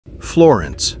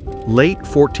Florence, late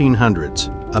 1400s,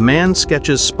 a man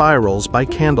sketches spirals by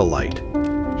candlelight.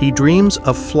 He dreams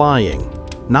of flying,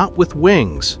 not with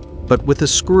wings, but with a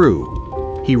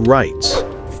screw. He writes,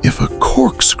 "If a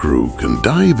corkscrew can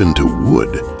dive into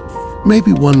wood,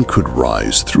 maybe one could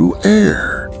rise through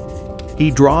air."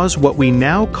 He draws what we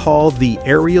now call the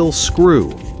aerial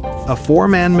screw, a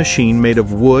four-man machine made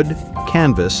of wood,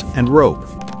 canvas, and rope.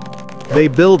 They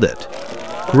build it,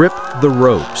 grip the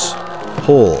ropes,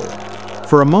 pull.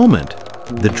 For a moment,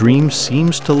 the dream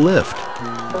seems to lift.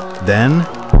 Then,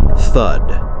 thud.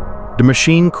 The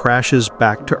machine crashes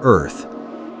back to Earth.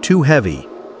 Too heavy,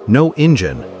 no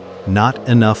engine, not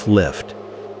enough lift.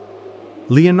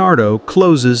 Leonardo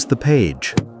closes the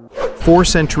page. 4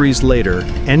 centuries later,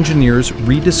 engineers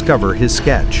rediscover his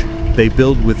sketch. They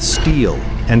build with steel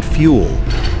and fuel,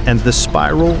 and the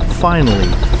spiral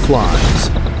finally flies.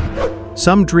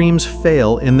 Some dreams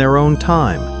fail in their own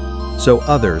time, so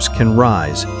others can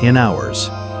rise in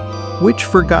ours. Which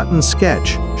forgotten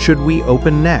sketch should we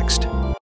open next?